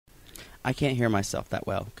I can't hear myself that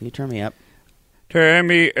well. Can you turn me up? Turn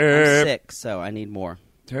me up. I'm sick, so I need more.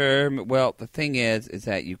 Well, the thing is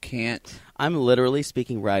that you can't. I'm literally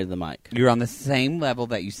speaking right to the mic. You're on the same level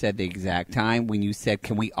that you said the exact time when you said,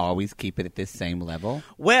 "Can we always keep it at this same level?"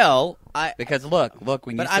 Well, because look,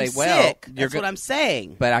 when you say, I'm "Well," sick. That's what I'm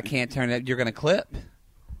saying. But I can't turn it. You're going to clip.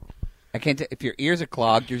 I can't. If your ears are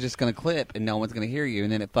clogged, you're just going to clip, and no one's going to hear you,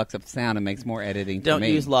 and then it fucks up the sound and makes more editing. Don't for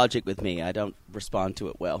me. use logic with me. I don't respond to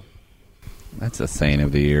it well. That's a saying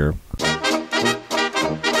of the year.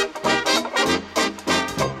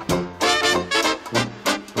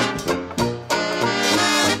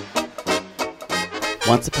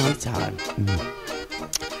 Once upon a time,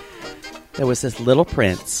 there was this little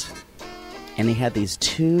prince, and he had these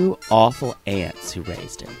two awful aunts who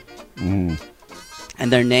raised him.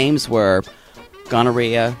 And their names were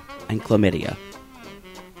gonorrhea and chlamydia.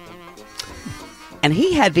 And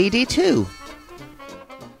he had VD too.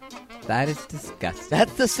 That is disgusting.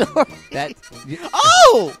 That's the story.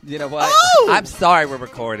 Oh! You know what? Oh! I'm sorry we're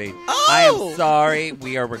recording. Oh! I am sorry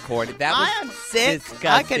we are recording. That was I am sick. disgusting.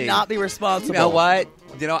 I cannot be responsible. You know what?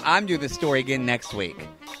 I'm doing the story again next week.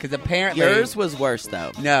 Because apparently... Yours was worse,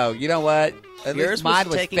 though. No, you know what? At least mine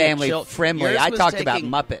was family friendly. I talked about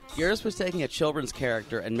Muppets. Yours was taking a children's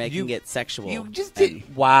character and making it sexual. You just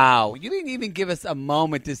did. Wow. You didn't even give us a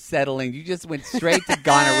moment to settle in. You just went straight to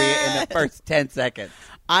gonorrhea in the first 10 seconds.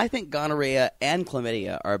 I think gonorrhea and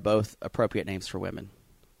chlamydia are both appropriate names for women.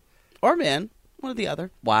 Or men. One or the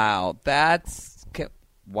other. Wow.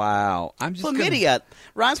 Wow. I'm just chlamydia.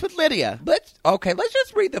 Rhymes with Lydia. Let's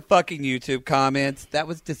just read the fucking YouTube comments. That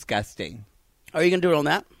was disgusting. Are you going to do it on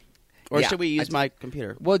that? Or should we use my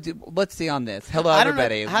computer? Well, let's see on this. Hello,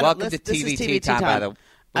 everybody. Welcome to TVT time. By the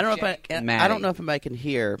I don't know if anybody can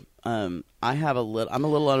hear. I'm a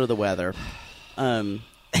little under the weather.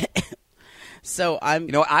 So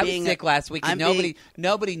I'm. I was sick last week, and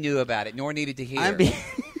nobody knew about it, nor needed to hear. I'm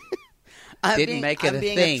being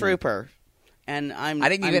a trooper, and I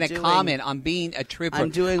didn't even comment on being a trooper. I'm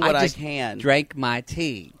doing what I can. Drank my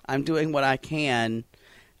tea. I'm doing what I can,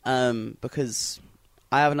 because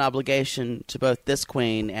I have an obligation to both this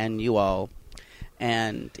queen and you all,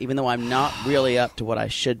 and even though I'm not really up to what I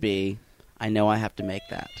should be, I know I have to make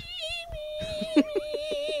that.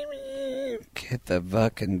 Get the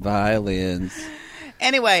fucking violins.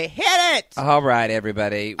 Anyway, hit it! All right,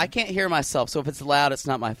 everybody. I can't hear myself, so if it's loud, it's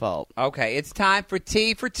not my fault. Okay, it's time for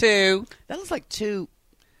Tea for Two. That looks like two.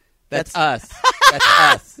 That's us. That's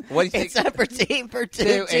us. What do you think? It's time for Tea for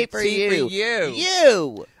Two. Tea for you.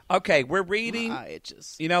 You. Okay, we're reading.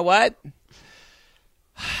 You know what?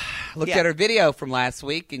 Looked at our video from last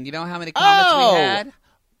week, and you know how many comments we had?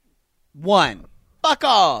 1. Fuck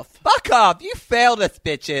off. Fuck off. You failed us,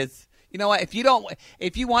 bitches. You know what? If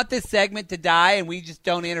you want this segment to die and we just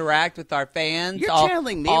don't interact with our fans, you're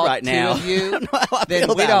channeling me right now. Of you, I don't know how I then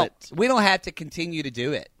feel about it. We don't have to continue to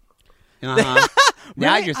do it. Uh-huh.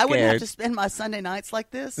 Now really? you're scared. I wouldn't have to spend my Sunday nights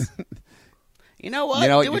like this. You know what?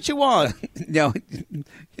 Do what you want. No, you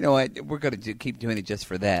know what? We're going to keep doing it just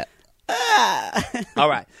for that. All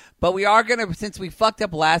right, but we are going to, since we fucked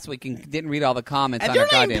up last week and didn't read all the comments and on our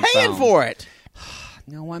goddamn phone. And you're not even paying for it.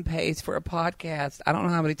 No one pays for a podcast. I don't know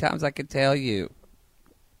how many times I can tell you.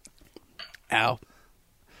 Ow.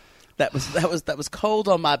 That was cold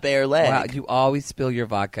on my bare leg. Wow, you always spill your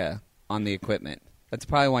vodka on the equipment. That's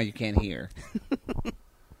probably why you can't hear.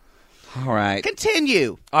 All right.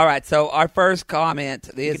 Continue. All right, so our first comment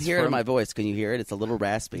is you can hear it in my voice. Can you hear it? It's a little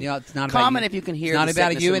raspy. It's not comment about if you can hear it. It's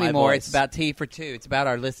not about you anymore. It's about Tea for Two. It's about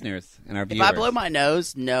our listeners and our viewers. If I blow my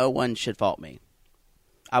nose, no one should fault me.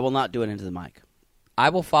 I will not do it into the mic. I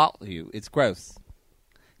will fault you. It's gross.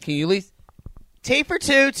 Can you at least... Tea for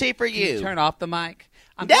two, tea for you. Can you turn off the mic?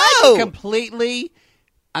 I'm glad you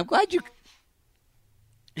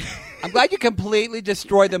completely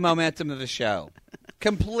destroyed the momentum of the show.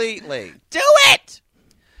 Completely. Do it!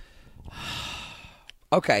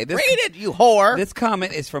 Okay. Read it, you whore. This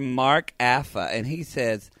comment is from Mark Affa, and he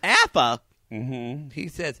says... Affa? Mm-hmm. He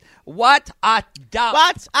says, what a dump.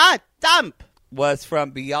 What a dump. Was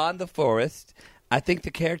from Beyond the Forest. I think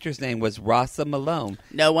the character's name was Rasa Malone.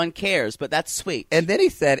 No one cares, but that's sweet. And then he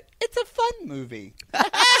said, it's a fun movie.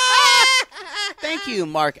 Thank you,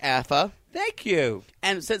 Mark Affa. Thank you.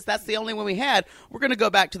 And since that's the only one we had, we're going to go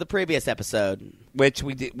back to the previous episode. Which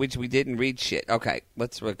we didn't read shit. Okay,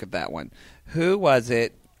 let's look at that one. Who was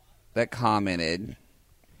it that commented?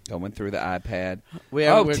 Going through the iPad.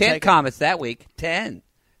 10 comments that week. 10.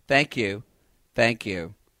 Thank you.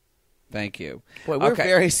 Boy, we're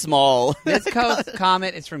very small. This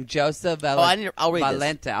comment is from Joseph Valente. I'll read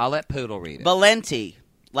this. I'll let Poodle read it. Valenti,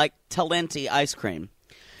 like Talenti ice cream.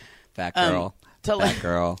 Fat girl. Fat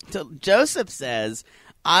girl. Joseph says,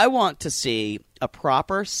 I want to see a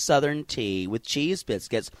proper Southern tea with cheese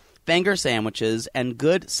biscuits, finger sandwiches, and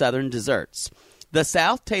good Southern desserts. The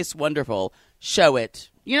South tastes wonderful. Show it.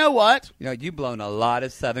 You know what? You've blown a lot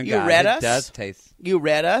of Southern guys. You read us. It does taste. You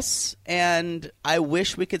read us, and I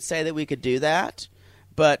wish we could say that we could do that,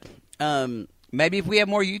 but maybe if we have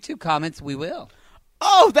more YouTube comments, we will.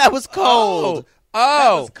 Oh, that was cold.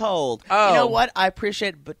 That was cold. Oh. You know what? I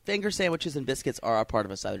appreciate it, but finger sandwiches and biscuits are a part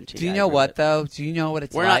of a Southern tea. Do you know what, though? Do you know what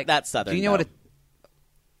it's like? We're not that Southern. Do you know what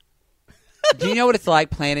Do you know what it's like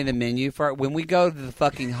planning a menu for when we go to the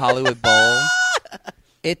fucking Hollywood Bowl?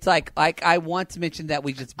 It's like I want to mention that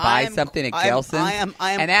we just buy something at Gelson's. I am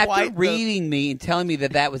and after reading me and telling me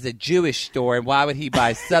that was a Jewish store, and why would he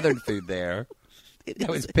buy Southern food there? That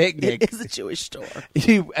was picnic. It is a Jewish store.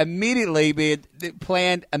 You immediately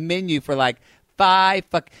planned a menu for like 5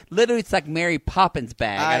 literally it's like Mary Poppins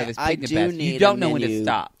bag out of his picnic bag. You don't know when to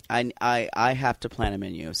stop. I have to plan a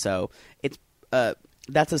menu, so it's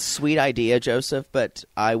that's a sweet idea, Joseph, but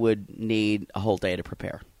I would need a whole day to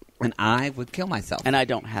prepare. And I would kill myself. And I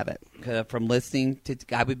don't have it. From listening to,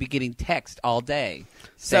 I would be getting text all day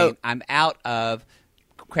saying, I'm out of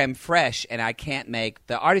creme fraiche and I can't make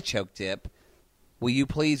the artichoke dip. Will you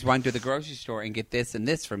please run to the grocery store and get this and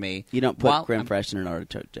this for me? You don't put creme fraiche in an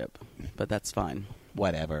artichoke dip, but that's fine.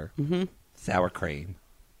 Whatever. Mm-hmm. Sour cream.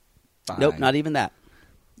 Fine. Nope, not even that.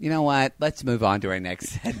 You know what? Let's move on to our next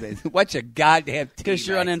segment. What's your goddamn tea? Because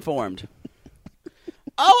you're uninformed.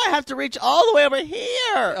 Oh, I have to reach all the way over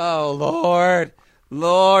here. Oh, Lord.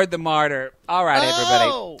 Lord the martyr. All right,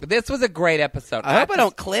 everybody. This was a great episode. I hope I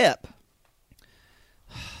don't clip.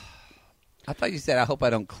 I thought you said, I hope I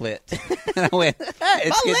don't clit. And I went,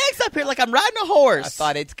 my leg's up here like I'm riding a horse. I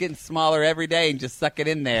thought it's getting smaller every day and just suck it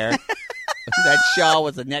in there. That shawl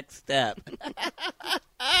was the next step.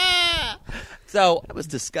 So that was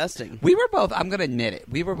disgusting. We were both, I'm going to admit it,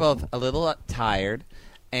 we were both a little tired,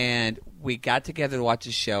 and we got together to watch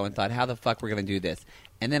a show and thought, how the fuck we're going to do this?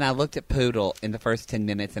 And then I looked at Poodle in the first 10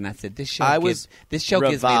 minutes, and I said, this show gives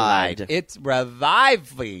me life. It's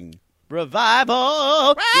reviving.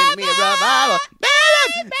 Revival. Give me a revival.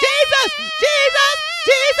 Jesus, Jesus,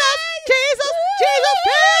 Jesus, Jesus, Jesus,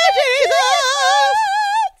 Jesus.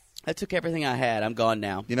 I took everything I had. I'm gone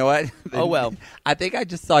now. You know what? Oh, well. I think I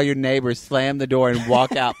just saw your neighbor slam the door and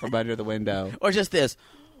walk out from under the window. Or just this.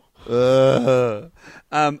 All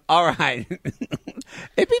right.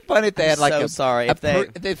 It'd be fun if they had like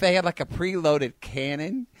if they had like a preloaded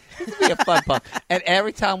cannon. It'd be a fun pump. And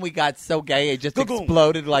every time we got so gay, it just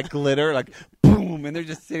exploded like glitter, like boom, and they're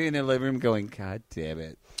just sitting in their living room going, God damn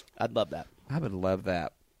it. I'd love that. I would love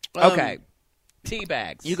that. Okay. Tea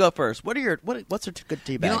bags. You go first. What's a good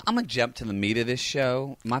tea bag? You know, I'm going to jump to the meat of this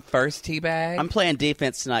show. My first tea bag. I'm playing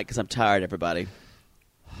defense tonight because I'm tired, everybody.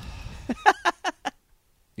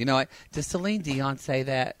 You know what? Does Celine Dion say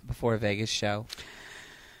that before a Vegas show?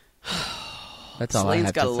 That's all Celine's I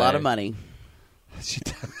have got to a say. lot of money. She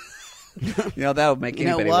does. You know, that would make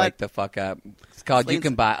anybody wake the fuck up. It's called Celine's, You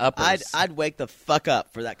Can Buy Uppers. I'd wake the fuck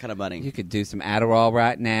up for that kind of money. You could do some Adderall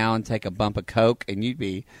right now and take a bump of Coke, and you'd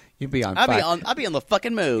be on fire. I'd be on the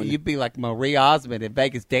fucking moon. You'd be like Marie Osmond in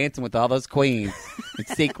Vegas dancing with all those queens in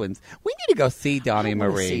sequins. We need to go see Donnie and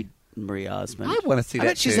Marie. See Marie Osmond. I want to see that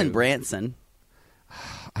bet she's in Branson.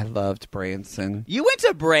 I loved Branson. You went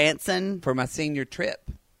to Branson? For my senior trip.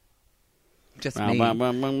 Just me.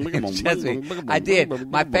 Just me. I did.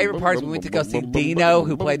 My favorite part is we went to go see Dino,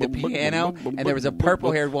 who played the piano, and there was a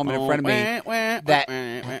purple-haired woman in front of me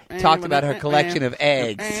that talked about her collection of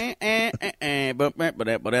eggs.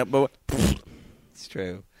 It's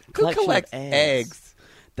true. Who collects eggs?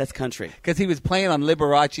 That's country. Because he was playing on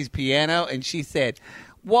Liberace's piano, and she said,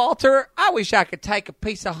 Walter, I wish I could take a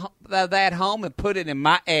piece of that home and put it in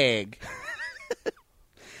my egg.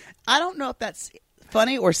 I don't know if that's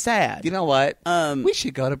funny or sad. You know what? We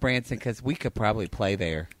should go to Branson because we could probably play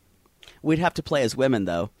there. We'd have to play as women,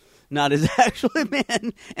 though, not as actually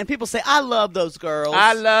men. And people say, I love those girls.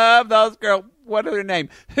 I love those girls. What are their name?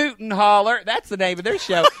 Hoot and Holler. That's the name of their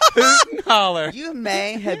show. Hoot and Holler. You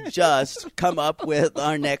may have just come up with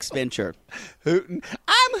our next venture. I'm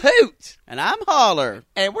Hoot. And I'm Holler.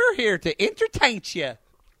 And we're here to entertain you.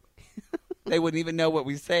 They wouldn't even know what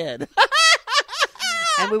we said.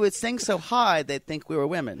 And we would sing so high they'd think we were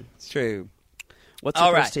women. It's true. What's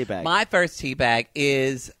your first tea bag? My first tea bag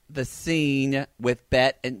is the scene with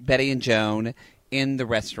Betty and Joan in the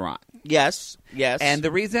restaurant. Yes, yes. And the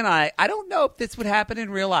reason I don't know if this would happen in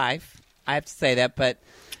real life. I have to say that, but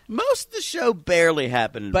most of the show barely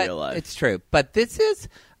happened in real life. It's true. But this is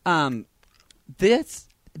this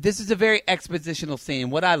this is a very expositional scene.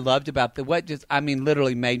 What I loved about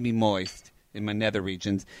literally made me moist in my nether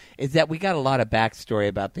regions is that we got a lot of backstory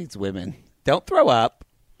about these women. Don't throw up.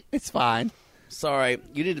 It's fine. Sorry.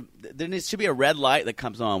 There should be a red light that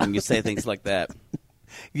comes on when you say things like that.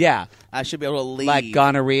 Yeah. I should be able to leave. Like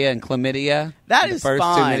gonorrhea and chlamydia. That is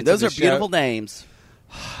fine. Those are beautiful names.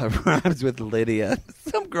 Rhymes with Lydia.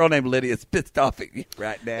 Some girl named Lydia is pissed off at you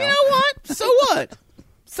right now. You know what? So what?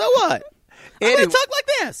 So what? I'm going to talk like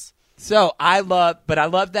this. So I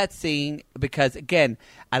love that scene because, again,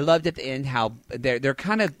 I loved at the end how they're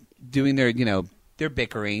kind of doing their, they're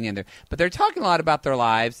bickering but they're talking a lot about their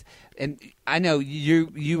lives. And I know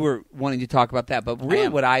you were wanting to talk about that, but really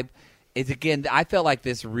I felt like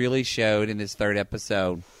this really showed in this third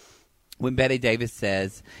episode when Bette Davis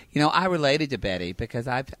says, I related to Betty because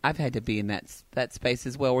I've had to be in that space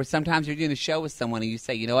as well, where sometimes you're doing a show with someone and you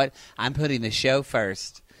say, you know what, I'm putting the show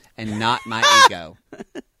first and not my ego.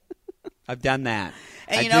 I've done that.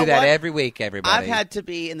 And I do that every week, everybody. I've had to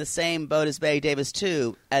be in the same boat as Bette Davis,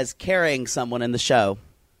 too, as carrying someone in the show.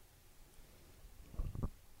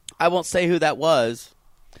 I won't say who that was.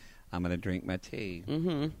 I'm going to drink my tea.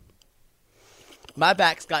 Mm-hmm. My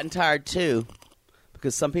back's gotten tired, too,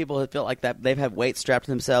 because some people have felt like that they've had weight strapped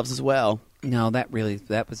to themselves as well. No, that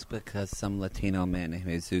was because some Latino man named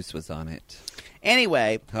Jesus was on it.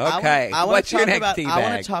 Anyway, okay. What's your next teabag? I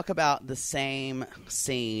want to talk about the same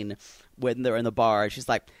scene when they're in the bar. She's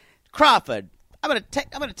like, Crawford, I'm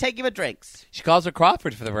gonna take you a drinks. She calls her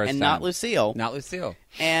Crawford for the first time, and not Lucille. Not Lucille.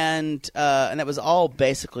 And that was all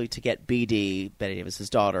basically to get BD, Bette Davis's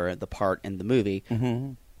daughter, the part in the movie.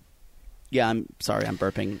 Mm-hmm. Yeah, I'm sorry, I'm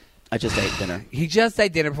burping. I just ate dinner. He just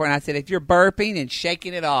ate dinner before, and I said, if you're burping and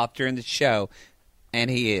shaking it off during the show, and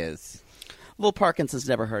he is. Little Parkinson's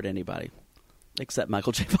never hurt anybody, except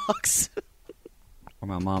Michael J. Fox. Or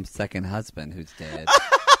my mom's second husband, who's dead.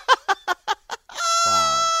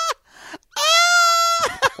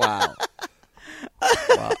 Wow.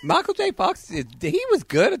 Michael J. Fox, he was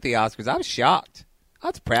good at the Oscars. I was shocked. I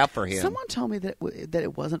was proud for him. Someone told me that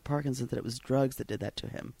it wasn't Parkinson's, that it was drugs that did that to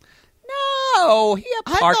him. No, he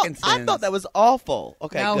had Parkinson's. I thought that was awful.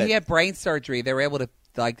 Okay, no, good. He had brain surgery. They were able to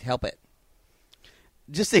help it.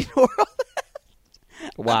 Just ignore all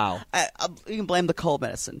that. Wow. You can blame the cold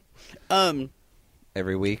medicine.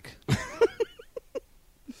 Every week.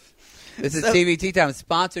 This is TV Tea Time,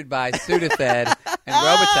 sponsored by Sudafed and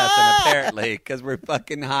Robitussin, apparently, because we're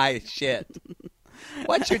fucking high as shit.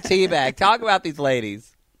 What's your tea bag? Talk about these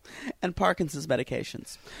ladies. And Parkinson's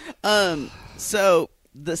medications. So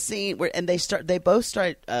the scene where, and they both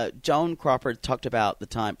start, Joan Crawford talked about the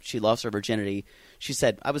time she lost her virginity. She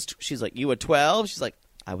said, she's like, you were 12? She's like,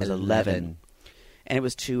 I was 11. And it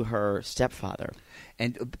was to her stepfather.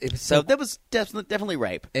 And it was so that was definitely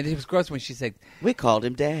rape. And it was gross when she said, we called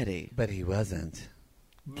him Daddy. But he wasn't.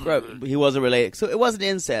 He wasn't related. So it wasn't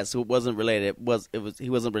incest. So it wasn't related. He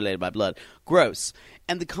wasn't related by blood. Gross.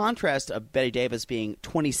 And the contrast of Bette Davis being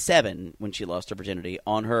 27 when she lost her virginity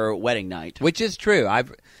on her wedding night. Which is true.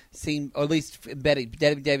 I've seen, or at least Bette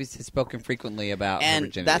Davis has spoken frequently about her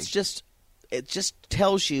virginity. And it just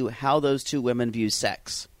tells you how those two women view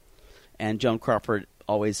sex. And Joan Crawford,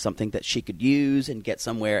 always something that she could use and get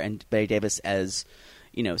somewhere, and Bette Davis as,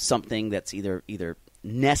 something that's either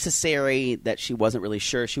necessary that she wasn't really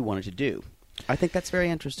sure she wanted to do. I think that's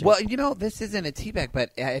very interesting. Well, this isn't a teabag,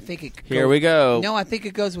 but I think it... Here we go. No, I think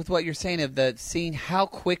it goes with what you're saying of the scene, how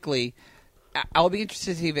quickly... I'll be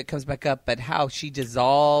interested to see if it comes back up, but how she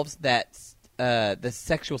dissolves that... the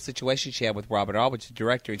sexual situation she had with Robert Aldrich, the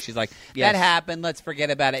director, and she's like, that happened, let's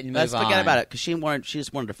forget about it and move on. Let's forget about it, because she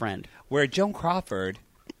just wanted a friend. Where Joan Crawford...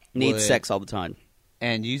 needs sex all the time.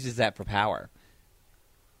 And uses that for power.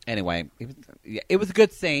 Anyway, it was a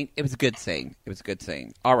good scene. It was a good scene.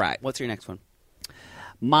 All right. What's your next one?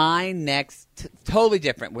 My next, totally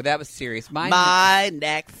different. Well, that was serious. My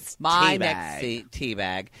next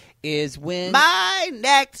teabag is when... My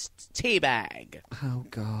next teabag. Oh,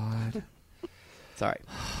 God. Sorry.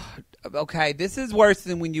 Okay, this is worse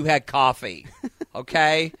than when you had coffee.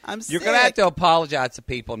 Okay? You're going to have to apologize to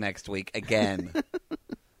people next week again.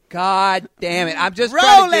 God damn it. I'm just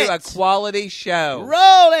trying to do a quality show.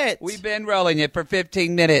 Roll it. We've been rolling it for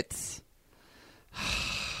 15 minutes.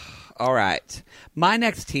 All right. My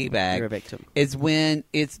next teabag is when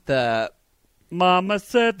it's the... Mama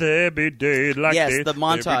said there'd be day like this. Yes, the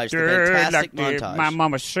montage, the fantastic montage. My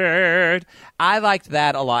mama said. I liked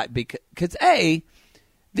that a lot because,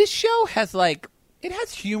 this show has it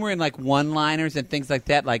has humor and one-liners and things like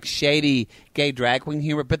that, like shady gay drag queen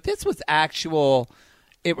humor, but this was actual...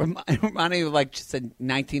 It reminded me of like just a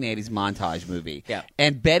 1980s montage movie. Yeah.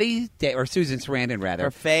 And or Susan Sarandon rather.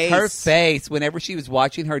 Her face whenever she was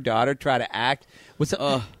watching her daughter try to act was,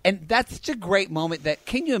 and that's such a great moment that,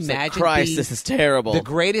 can you imagine Christ, this is terrible. The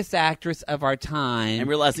greatest actress of our time. And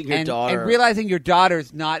realizing your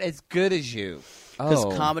daughter's not as good as you.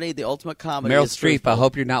 Because comedy, the ultimate comedy Meryl is Streep, truthful. I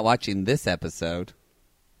hope you're not watching this episode.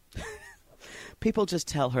 People just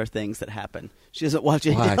tell her things that happen. She doesn't watch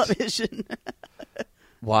any television.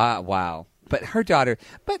 Wow. But Meryl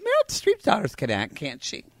Streep's daughters can act, can't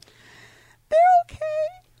she? They're okay.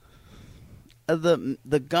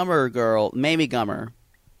 The Gummer girl, Mamie Gummer.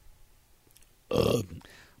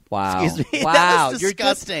 Wow. Excuse me. Wow. That was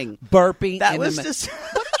disgusting. You're just burping. That was just.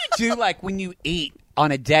 What do you do like when you eat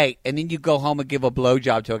on a date and then you go home and give a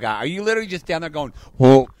blowjob to a guy? Are you literally just down there going,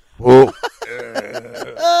 whoa, whoa.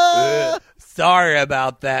 Sorry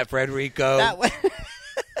about that, Frederico.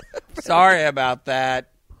 Sorry about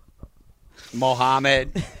that,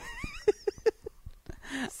 Mohammed.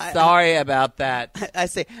 Sorry about that. I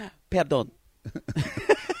say, perdon.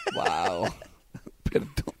 Wow.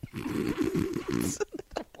 Perdon.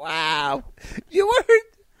 Wow. You were.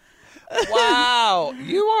 Wow.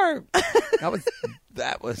 You are.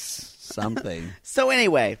 That was something. So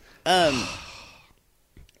anyway, what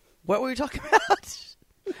were we talking about?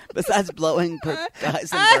 Besides blowing guys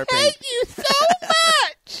and burping. I hate you so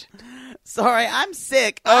much. Sorry, I'm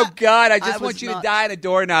sick. Oh, God, I just want you to die in a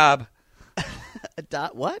doorknob.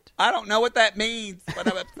 What? I don't know what that means, but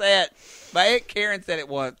I'm upset. My Aunt Karen said it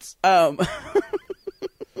once. My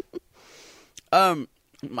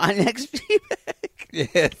next feedback,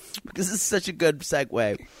 yes, because this is such a good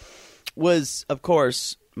segue, was, of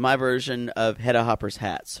course, my version of Hedda Hopper's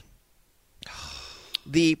hats.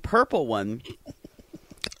 The purple one,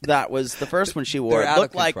 that was the first one she wore,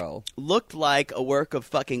 looked like a work of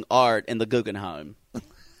fucking art in the Guggenheim.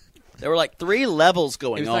 There were like 3 levels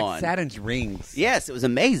going on. It was like Saturn's rings. Yes, it was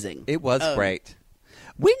amazing. It was great.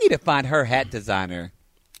 We need to find her hat designer.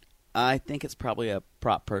 I think it's probably a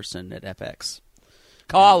prop person at FX.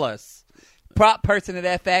 Call us. Prop person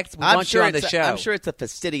at FX. We want you on the show. I'm sure it's a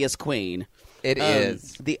fastidious queen. It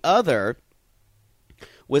is. The other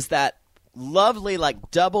was that lovely,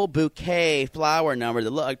 like, double bouquet flower number that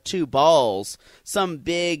looked like 2 balls. Some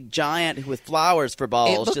big giant with flowers for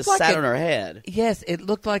balls just sat on her head. Yes, it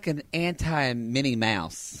looked like an anti-Minnie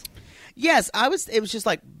Mouse. Yes, it was just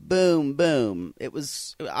like boom, boom. It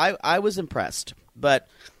was. I was impressed, but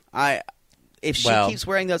if she keeps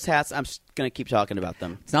wearing those hats, I'm going to keep talking about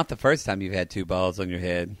them. It's not the first time you've had 2 balls on your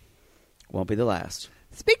head. Won't be the last.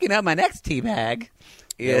 Speaking of my next tea bag,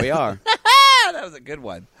 here we are. That was a good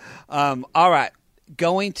one. All right,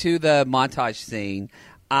 going to the montage scene.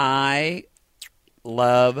 I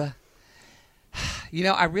love.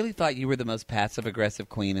 I really thought you were the most passive-aggressive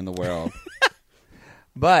queen in the world.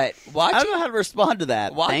 But I don't know how to respond to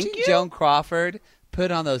that. Watching Joan Crawford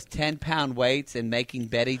put on those 10-pound weights and making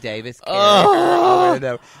Betty Davis carry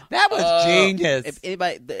her. That was genius. If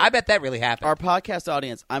anybody, I bet that really happened. Our podcast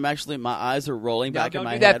audience, my eyes are rolling back in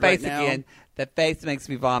my head. Don't do that face right now. again. That face makes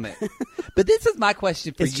me vomit. But this is my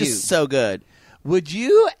question for you. It's just so good. Would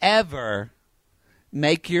you ever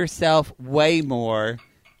make yourself weigh more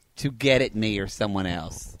to get at me or someone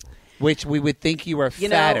else? Which we would think you were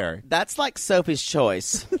fatter. That's like Sophie's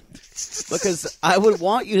Choice. Because I would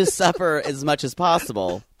want you to suffer as much as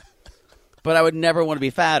possible, but I would never want to be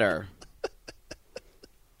fatter.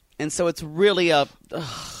 And so it's really God,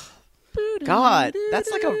 that's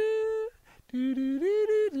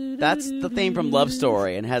the theme from Love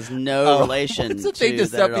Story and has no relation what's the theme to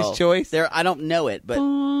Sophie's Choice? I don't know it, but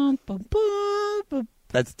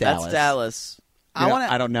that's Dallas. That's Dallas.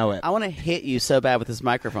 I don't know it. I want to hit you so bad with this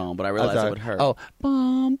microphone, but I realize it would hurt. Oh.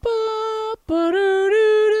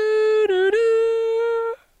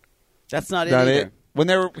 That's not it either. It? When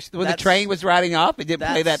the train was riding off, it didn't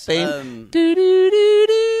play that theme?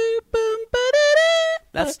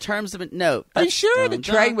 That's Terms of No. Are you sure the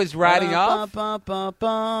train was riding off? The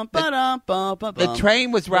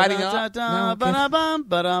train was riding off?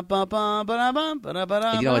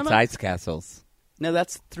 You know, it's Ice Castles. No,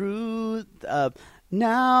 that's through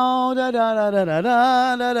now. Da, da, da, da, da,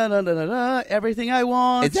 da, da, da, da, da, everything I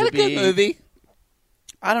want. Is that a good movie?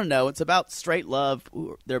 I don't know. It's about straight love.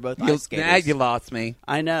 Ooh, they're both ice skaters. Now you lost me.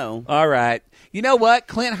 I know. All right. You know what?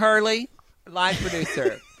 Clint Hurley, line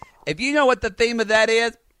producer. If you know what the theme of that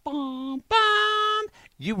is,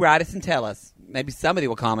 you write us and tell us. Maybe somebody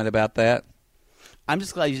will comment about that. I'm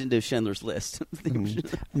just glad you didn't do Schindler's List.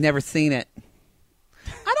 Never seen it.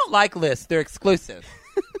 I don't like lists. They're exclusive.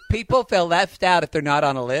 People feel left out if they're not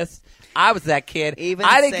on a list. I was that kid.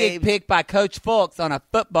 I didn't get picked by Coach Fulks on a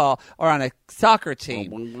football or on a soccer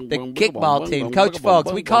team. The kickball team, Coach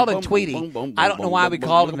Fulks. We called him Tweety. I don't know why we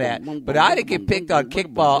called him that, but I didn't get picked on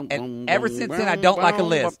kickball, and ever since then I don't like a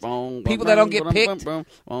list. People that don't get picked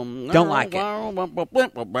don't like it.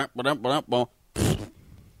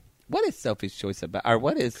 What is Sophie's Choice about? Or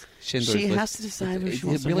what is Schindler's List? She has to decide if she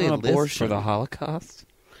wants really to a list for the Holocaust.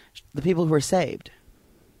 The people who are saved.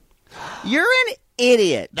 You're an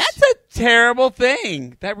idiot. That's a terrible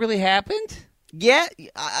thing. That really happened? Yeah,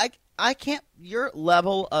 I can't. Your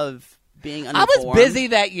level of being uninformed. I was busy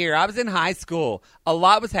that year. I was in high school. A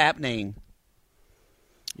lot was happening.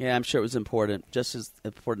 Yeah, I'm sure it was important. Just as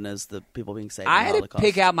important as the people being saved. I had to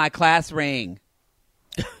pick out my class ring.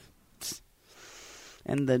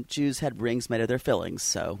 And the Jews had rings made of their fillings,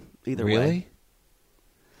 so either way. Really?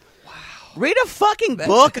 Wow. Read a fucking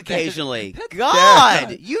book occasionally.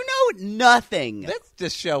 God, you know nothing.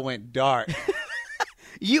 This show went dark.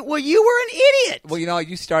 You were an idiot. Well,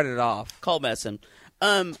 you started it off. Cold medicine.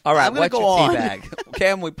 All right, what's your teabag?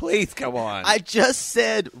 Can we please go on? I just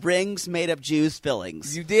said rings made of Jews'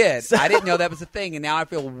 fillings. You did. So, I didn't know that was a thing, and now I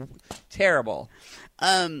feel terrible.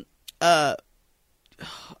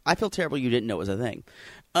 I feel terrible you didn't know it was a thing.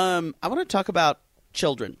 I want to talk about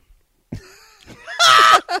children.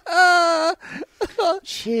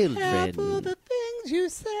 Children. Careful the things you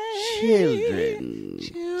say. Children.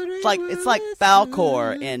 It's like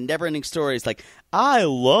Falcor in Neverending Stories. Like, I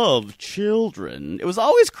love children. It was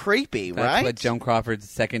always creepy, right? That's what Joan Crawford's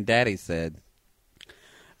second daddy said.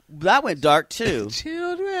 That went dark too.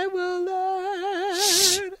 Children will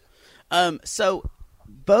learn. So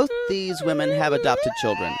both these women have adopted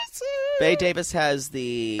children. Bette Davis has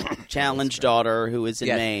the challenged daughter who is in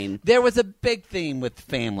Maine. There was a big theme with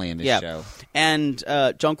family in this show. And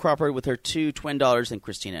Joan Crawford with her two twin daughters, and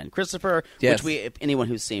Christina and Christopher, which if anyone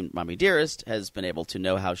who's seen Mommy Dearest has been able to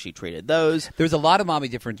know how she treated those. There's a lot of Mommy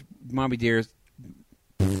Dearest. Mommy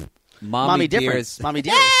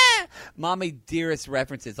Dearest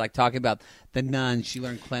references, like talking about the nuns. She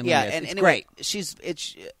learned cleanliness. Yeah, and it's anyway,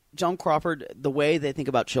 great. Joan Crawford, the way they think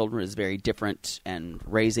about children is very different, and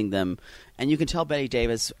raising them. And you can tell Bette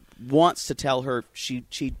Davis wants to tell her she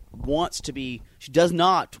does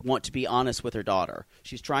not want to be honest with her daughter.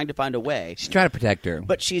 She's trying to find a way. She's trying to protect her.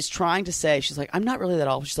 But she's trying to say, she's like, I'm not really that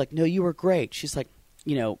awful. She's like, no, you were great. She's like,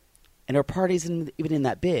 and her party's even in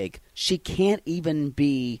that big. She can't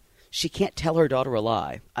tell her daughter a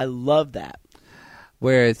lie. I love that.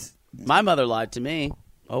 Whereas my mother lied to me.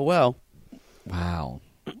 Oh, well. Wow.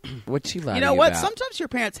 What'd she lie to you You know what? about? Sometimes your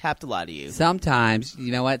parents have to lie to you. Sometimes.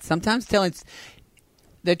 You know what? Sometimes telling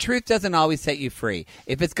the truth doesn't always set you free.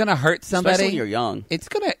 If it's going to hurt somebody, especially when you're young,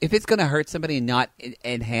 if it's going to hurt somebody and not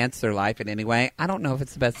enhance their life in any way, I don't know if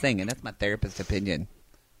it's the best thing, and that's my therapist's opinion.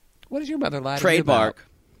 What does your mother lie to you about? Trademark.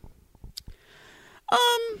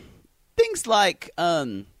 Things like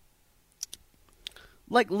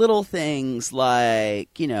little things like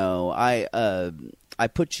I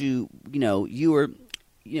put you you were.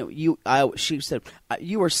 She said,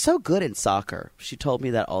 you were so good in soccer. She told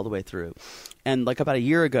me that all the way through. And like about a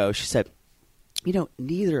year ago, she said,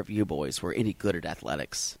 neither of you boys were any good at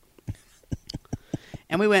athletics.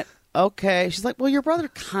 And we went, okay. She's like, well, your brother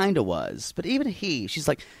kind of was. But even she's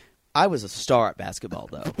like, I was a star at basketball,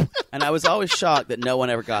 though. And I was always shocked that no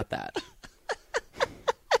one ever got that.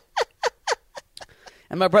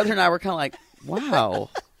 And my brother and I were kind of like,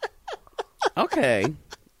 wow. Okay.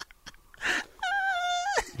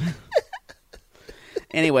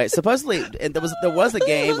 Anyway, supposedly there was a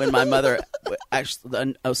game when my mother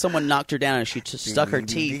actually someone knocked her down and she just stuck her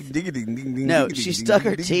teeth. No, she stuck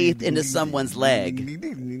her teeth into someone's leg.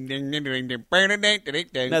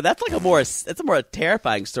 No, that's a more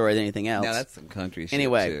terrifying story than anything else. No, that's some country shit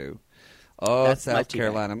anyway, too. Oh, that's South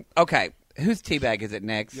Carolina. Okay, whose teabag is it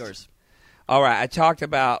next? Yours. All right, I talked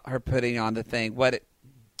about her putting on the thing.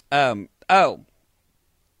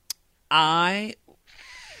 I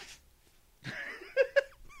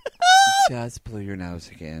just blew your nose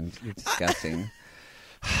again. You're disgusting.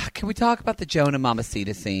 Can we talk about the Jonah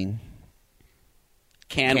Mamacita scene?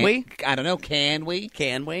 Can we? I don't know. Can we?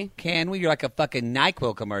 Can we? You're like a fucking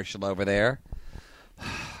NyQuil commercial over there.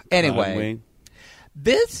 Anyway,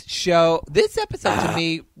 this episode to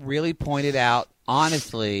me really pointed out,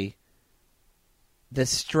 honestly, the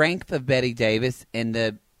strength of Bette Davis and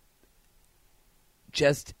the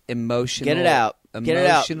just emotional. Get it out. Get it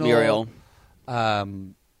out, Muriel.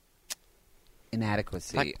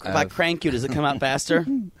 Inadequacy. If I crank you, does it come out faster?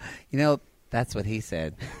 That's what he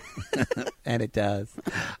said. And it does.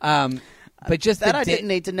 But just that I didn't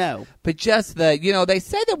need to know. But just they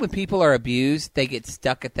say that when people are abused, they get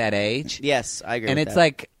stuck at that age. Yes, I agree. And with it's that.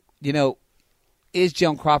 like, is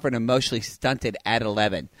Joan Crawford emotionally stunted at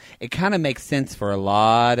 11? It kind of makes sense for a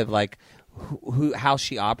lot of like how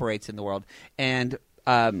she operates in the world. And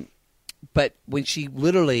but when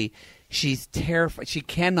she's terrified. She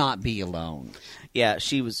cannot be alone. Yeah,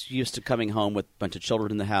 she was used to coming home with a bunch of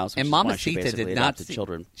children in the house. And Mamacita did not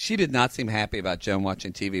children. She did not seem happy about Joan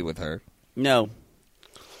watching TV with her. No.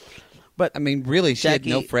 But I mean, really, she had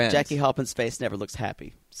no friends. Jackie Halpin's face never looks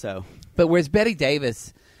happy. So, but whereas Bette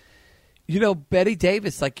Davis, Bette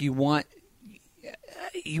Davis, like you want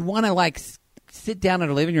to like sit down in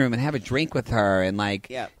her living room and have a drink with her and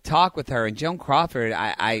like talk with her. And Joan Crawford,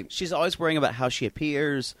 she's always worrying about how she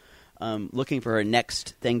appears, looking for her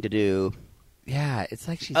next thing to do. Yeah, it's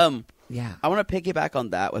like she's. Yeah, I want to piggyback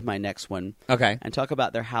on that with my next one. Okay, and talk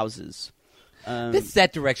about their houses. This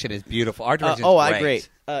set direction is beautiful. Our direction is great. I agree.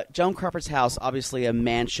 Joan Crawford's house, obviously a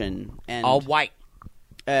mansion, and all white,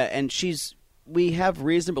 and we have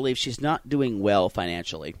reason to believe she's not doing well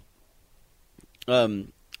financially. But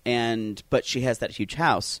she has that huge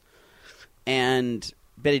house, and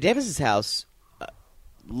Bette Davis's house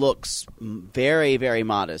looks very, very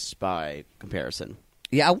modest by comparison.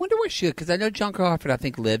 Yeah, I wonder where she would, because I know Joan Crawford, I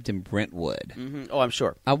think, lived in Brentwood. Mm-hmm. Oh, I'm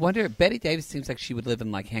sure. I wonder, Bette Davis seems like she would live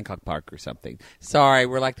in, like, Hancock Park or something. Sorry,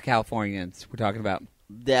 we're like the Californians. We're talking about...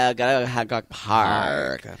 Yeah, got Hancock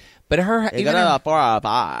Park. But her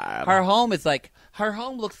home is like... Her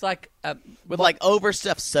home looks like... with, like,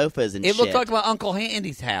 overstuffed sofas and shit. It looks like my Uncle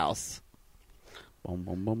Handy's house.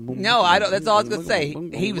 No, I don't. That's all I was going to say.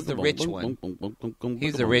 He was the rich one. He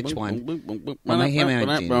was the rich one.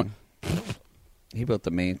 He built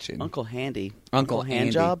the mansion. Uncle Handy. Uncle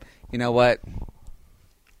Hand Job? You know what?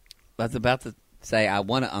 I was about to say I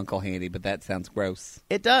want an Uncle Handy, but that sounds gross.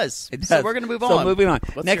 It does. It does. So we're going to move on. So moving on.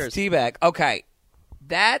 What's Next teabag. Okay.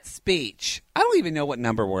 That speech. I don't even know what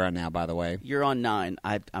number we're on now, by the way. You're on 9.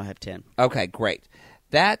 I have 10. Okay, great.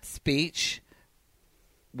 That speech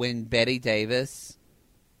when Bette Davis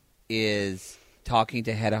is talking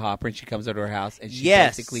to Hedda Hopper and she comes over to her house and she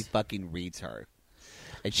basically fucking reads her.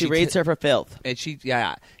 And she reads her for filth. And she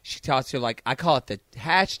talks to her like, I call it the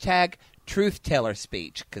hashtag truth teller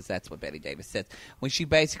speech, because that's what Bette Davis says. When she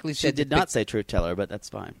basically said... She did not say truth teller, but that's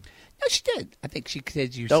fine. No, she did. I think she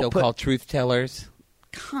said you're so-called truth tellers.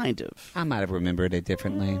 Kind of. I might have remembered it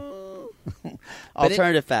differently.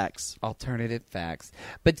 Alternative facts. Alternative facts.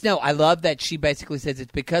 But no, I love that she basically says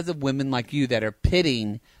it's because of women like you that are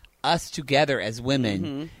pitting us together as women.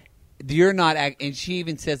 Mm-hmm. You're not, and she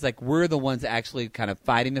even says, like, we're the ones actually kind of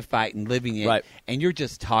fighting the fight and living it, right. And you're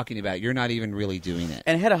just talking about it. You're not even really doing it.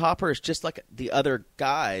 And Hedda Hopper is just like the other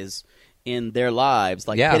guys in their lives,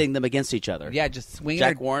 like pitting them against each other. Yeah, just swinging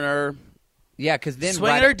Jack Warner. Yeah, because then...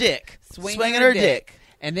 Swinging her dick. Swinging her dick.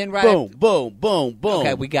 And then boom, boom, boom, boom.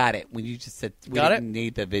 Okay, we got it. When you just said we didn't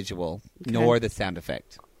need the visual nor the sound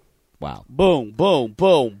effect. Wow. Boom, boom,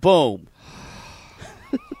 boom, boom.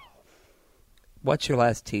 What's your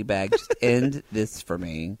last teabag? Just end this for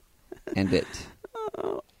me. End it.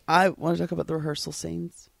 I want to talk about the rehearsal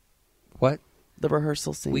scenes. What? The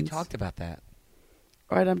rehearsal scenes. We talked about that.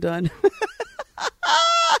 All right, I'm done.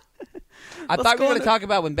 I thought we were going to talk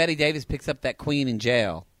about when Bette Davis picks up that queen in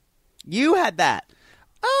jail. You had that.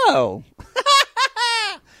 Oh.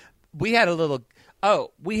 we had a little bit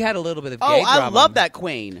of gay drama. I love that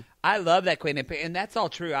queen. I love that queen. And that's all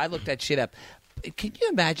true. I looked that shit up. Can you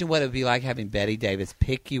imagine what it would be like having Bette Davis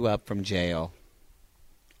pick you up from jail?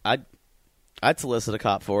 I'd solicit a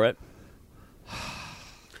cop for it.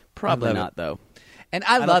 Probably not, though. And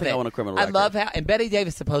I love it. I want a criminal record. I love how, and Bette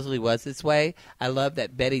Davis supposedly was this way. I love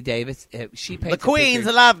that Bette Davis, she paints the queens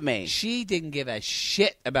love me. She didn't give a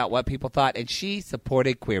shit about what people thought, and she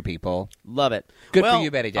supported queer people. Love it. Good for you,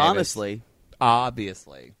 Bette Davis. Honestly.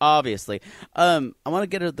 Obviously. I want to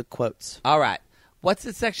get into the quotes. All right. What's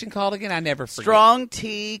the section called again? I never forget. Strong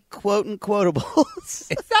T quote and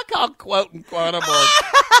quotables. It's not called quote and quotables.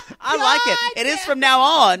 I like it. It is from now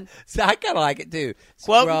on. So I kind of like it too.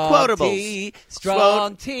 Quote and quotables.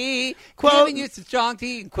 Strong tea. Giving you some strong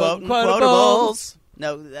tea and quote and quotables.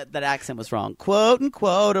 No, that accent was wrong. Quote and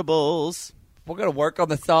quotables. We're going to work on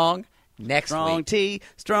the song next week.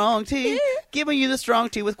 Strong tea. Giving you the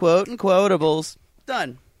strong tea with quote and quotables.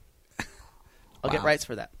 Done. I'll get rights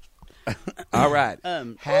for that. All right.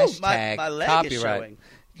 Hashtag my leg copyright. is showing.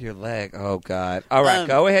 Your leg. Oh, God. All right.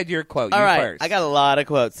 Go ahead. Your quote. All you right. first. I got a lot of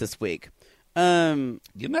quotes this week. You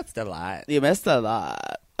missed a lot.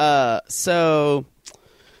 So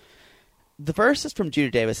the first is from Judy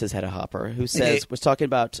Davis's Hedda Hopper, who was talking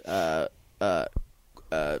about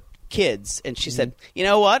kids, and she said, "You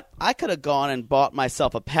know what? I could have gone and bought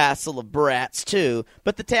myself a passel of brats too,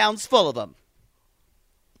 but the town's full of them."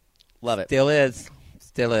 Love it. Still is.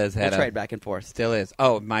 We'll trade back and forth. Still is.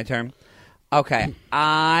 Oh, my turn. Okay,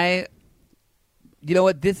 you know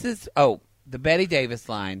what? This is the Bette Davis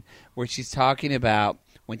line where she's talking about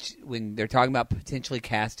when they're talking about potentially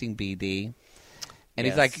casting BD, and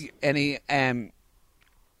he's like,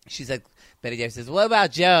 she's like, Bette Davis says, "What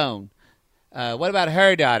about Joan? What about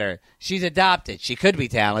her daughter? She's adopted. She could be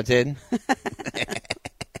talented."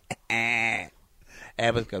 That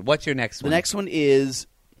was good. What's your next one? The next one is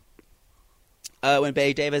when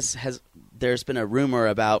Bette Davis there's been a rumor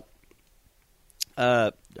about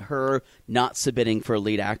her not submitting for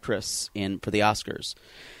lead actress for the Oscars,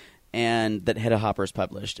 and that Hedda Hopper's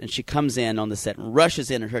published. And she comes in on the set and rushes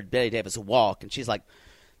in and heard Bette Davis walk, and she's like,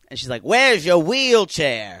 "Where's your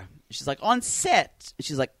wheelchair?" She's like, "On set." And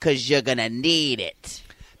she's like, "'Cause you're gonna need it."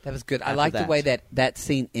 That was good. I like the way that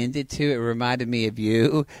scene ended, too. It reminded me of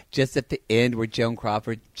you, just at the end where Joan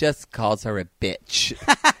Crawford just calls her a bitch.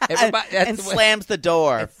 and slams the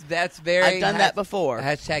door. That's very... I've done that before.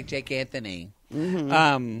 Hashtag Jake Anthony.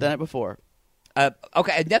 Mm-hmm. Done it before.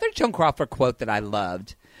 Okay, another Joan Crawford quote that I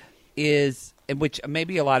loved is... in which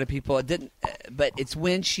maybe a lot of people didn't, but it's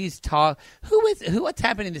when she's what's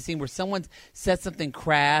happening in the scene where someone says something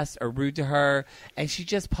crass or rude to her, and she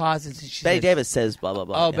just pauses and she Bette Davis says blah blah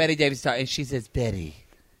blah. Oh, yeah. Bette Davis, and she says, Betty.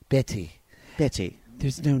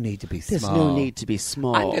 There's no need to be small. There's no need to be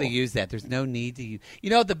small. I'm going to use that. There's no need to.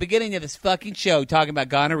 At the beginning of this fucking show, talking about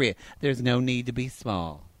gonorrhea. There's no need to be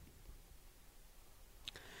small.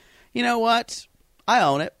 You know what? I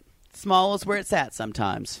own it. Small is where it's at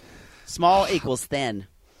sometimes. Small equals thin.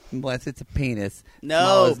 Unless it's a penis.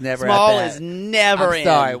 No, small is never I'm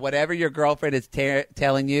sorry. Whatever your girlfriend is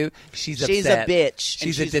telling you, she's upset. She's a bitch.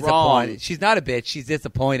 She's disappointed. Wrong. She's not a bitch. She's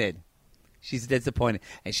disappointed. She's disappointed,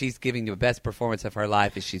 and she's giving you the best performance of her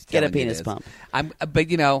life as she's telling you Get a penis pump.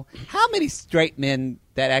 But how many straight men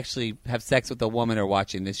that actually have sex with a woman are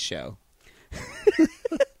watching this show?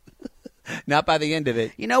 Not by the end of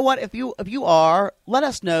it. You know what? If you are, let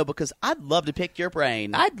us know, because I'd love to pick your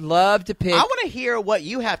brain. I'd love to pick. I want to hear what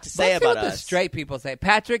you have to say about us. The straight people say,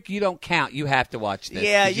 Patrick, you don't count. You have to watch this.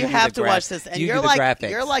 Yeah, you have to watch this, and you're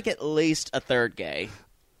like at least a third gay.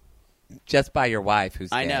 Just by your wife, who's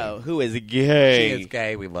gay. I know, who is gay. She is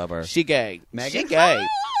gay. We love her. She gay. Megan? She gay.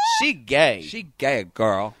 She gay. She gay,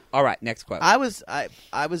 girl. All right, next quote. I was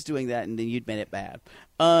doing that, and then you'd made it bad.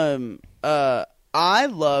 I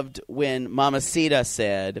loved when Mamacita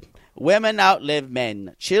said, "Women outlive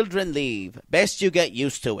men. Children leave. Best you get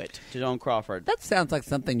used to it." To Joan Crawford. That sounds like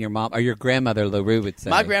something your mom or your grandmother LaRue would say.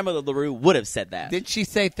 My grandmother LaRue would have said that. Did she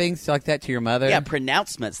say things like that to your mother? Yeah,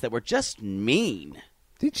 pronouncements that were just mean.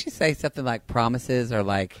 Did she say something like promises or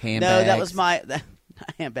like handbags? No, that was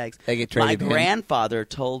handbags. They get traded. My grandfather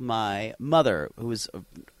told my mother, who was a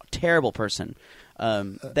terrible person,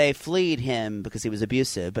 they fleed him because he was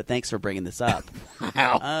abusive, but thanks for bringing this up.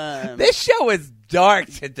 Wow. This show is dark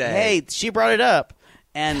today. Hey, she brought it up,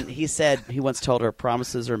 and he said he once told her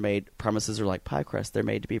promises are like pie crust. They're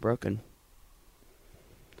made to be broken.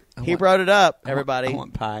 He brought it up, everybody. I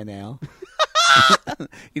want pie now.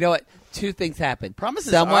 You know what? Two things happened.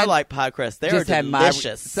 Promises are like pie crust. They're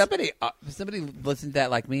delicious. Somebody listened to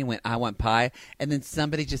that like me and went, "I want pie," and then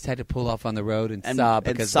somebody just had to pull off on the road and sob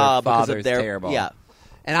because their father is terrible. Yeah,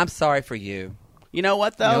 and I'm sorry for you. You know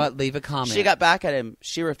what, though? You know what? Leave a comment. She got back at him.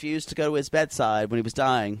 She refused to go to his bedside when he was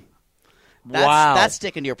dying. Wow. That's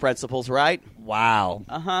sticking to your principles, right? Wow.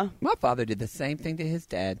 Uh-huh. My father did the same thing to his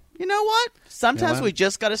dad. You know what? Sometimes we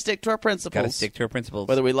just got to stick to our principles. Got to stick to our principles.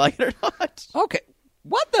 Whether we like it or not. Okay.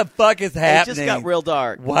 What the fuck is happening? It just got real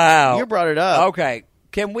dark. Wow. You brought it up. Okay.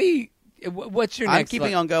 Can we... What's your next I'm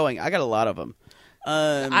keeping on going. I got a lot of them.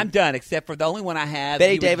 I'm done, except for the only one I have.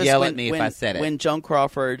 Bette Davis yell at me if I said it. When Joan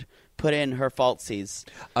Crawford put in her falsies.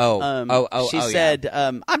 She said,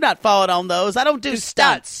 I'm not following on those. I don't do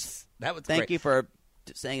stunts. That was Thank great. you for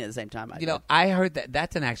saying it at the same time. I heard that.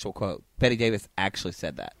 That's an actual quote. Bette Davis actually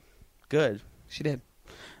said that. Good. She did.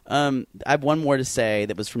 I have one more to say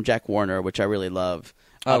that was from Jack Warner, which I really love.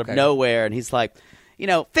 Out of nowhere, and he's like,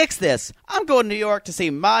 fix this. I'm going to New York to see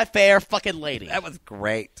My Fair Fucking Lady. That was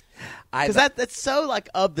great. Because that's so, like,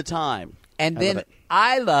 of the time. And then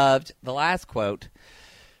I loved the last quote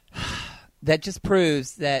that just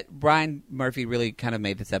proves that Brian Murphy really kind of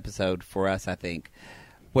made this episode for us, I think,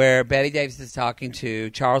 where Bette Davis is talking to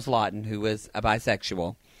Charles Laughton, who was a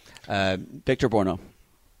bisexual. Victor Buono.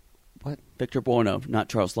 What? Victor Buono, not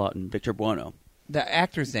Charles Laughton. Victor Buono. The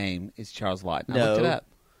actor's name is Charles Laughton. No, I looked it up.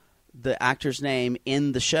 The actor's name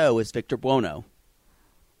in the show is Victor Buono.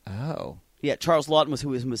 Oh. Yeah, Charles Lawton was who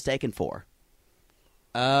he was mistaken for.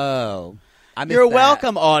 Oh. You're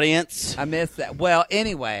welcome, audience. I missed that. Well,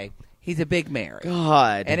 anyway, he's a big Mary.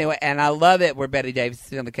 God. Anyway, and I love it where Bette Davis is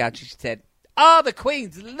sitting on the couch and she said, all the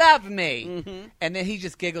queens love me. Mm-hmm. And then he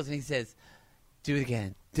just giggles and he says, do it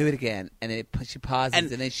again. Do it again. And then she pauses and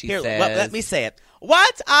then she says... Let me say it.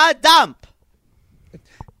 What a dump.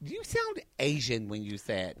 You sound Asian when you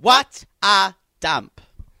say it. What a dump.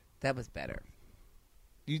 That was better.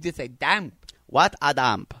 You did say dump. What a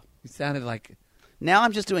dump. You sounded like... Now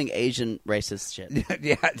I'm just doing Asian racist shit.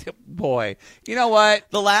 Yeah, boy. You know what?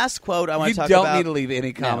 The last quote I want to talk about... You don't need to leave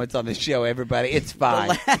any comments on the show, everybody. It's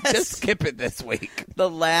fine. Just skip it this week. The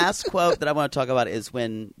last quote that I want to talk about is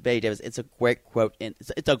when Bette Davis... It's a great quote.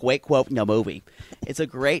 It's a great quote in the movie. It's a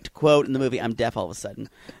great quote in the movie. I'm deaf all of a sudden.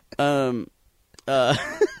 Oh, God.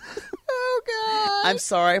 I'm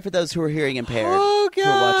sorry for those who are hearing impaired. Oh, God. Who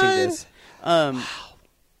are watching this.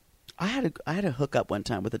 I had a hookup one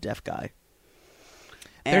time with a deaf guy.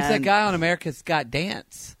 There's that guy on America's Got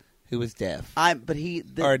Dance who was deaf. I had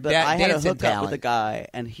a hookup with a guy,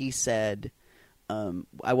 and he said,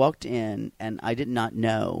 I walked in, and I did not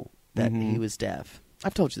know that he was deaf.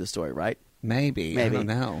 I've told you the story, right? Maybe. I don't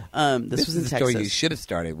know. This was in the Texas. Story you should have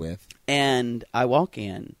started with. And I walk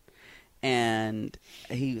in, and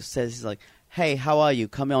he says, he's like, hey, how are you?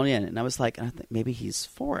 Come on in. And I was like, I think maybe he's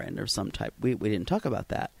foreign or some type. We didn't talk about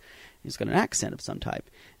that. He's got an accent of some type.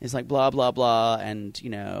 He's like, blah, blah, blah, and,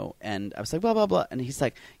 and I was like, blah, blah, blah. And he's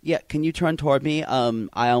like, yeah, can you turn toward me?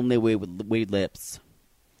 I only weed lips.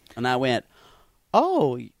 And I went,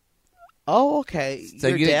 oh, okay. So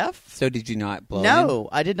you're deaf? So did you not blow him? No,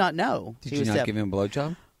 I did not know. Did you not give him a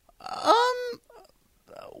blowjob?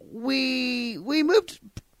 We moved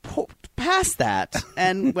past that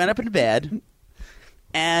and went up into bed.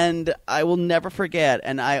 And I will never forget.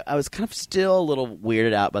 And I was kind of still a little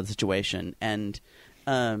weirded out by the situation. And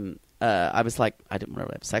I was like, I didn't want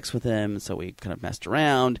to have sex with him, so we kind of messed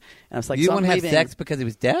around. And I was like, you want to have sex because he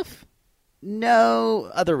was deaf?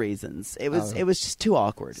 No, other reasons. It was just too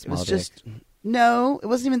awkward. Small it was dick. just no, it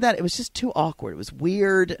wasn't even that. It was just too awkward. It was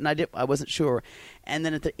weird, and I wasn't sure. And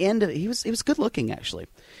then at the end of it, he was good looking actually.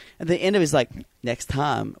 At the end of it, he's like, next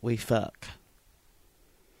time we fuck.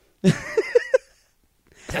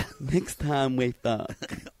 Next time we fuck.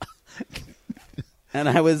 And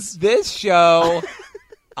I was... This show,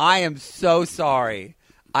 I am so sorry.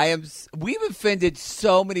 We've offended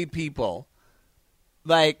so many people.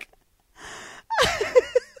 Like,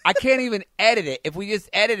 I can't even edit it. If we just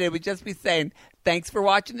edit it, we'd just be saying, thanks for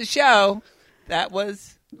watching the show. That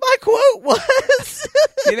was... My quote was...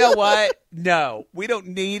 You know what? No. We don't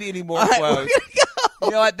need any more quotes. We're gonna go.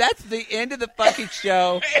 You know what? That's the end of the fucking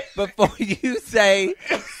show before you say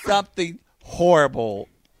something horrible.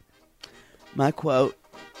 My quote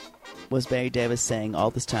was Bette Davis saying, all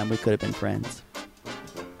this time we could have been friends.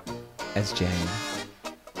 As Jane.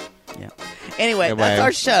 Yeah. Anyway, that's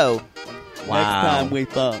our show. Wow. Next time we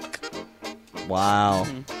fuck. Wow.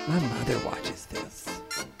 Mm-hmm. My mother watches this.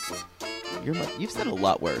 You've said a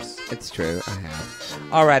lot worse. It's true. I have.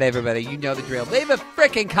 All right, everybody. You know the drill. Leave a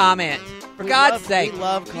freaking comment. For God's sake. We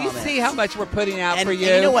love comments. You see how much we're putting out for you?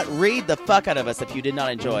 And you know what? Read the fuck out of us if you did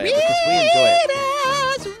not enjoy it. Because we enjoy it.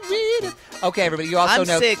 Read us. Okay, everybody. You also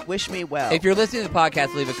know. I'm sick. Wish me well. If you're listening to the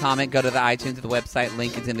podcast, leave a comment. Go to the iTunes or the website.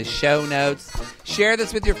 Link is in the show notes. Share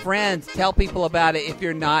this with your friends. Tell people about it if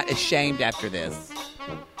you're not ashamed after this.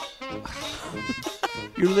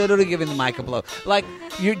 You're literally giving the mic a blow. Like,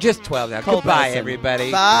 you're just 12 now. Goodbye,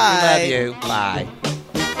 everybody. Bye. We love you. Bye.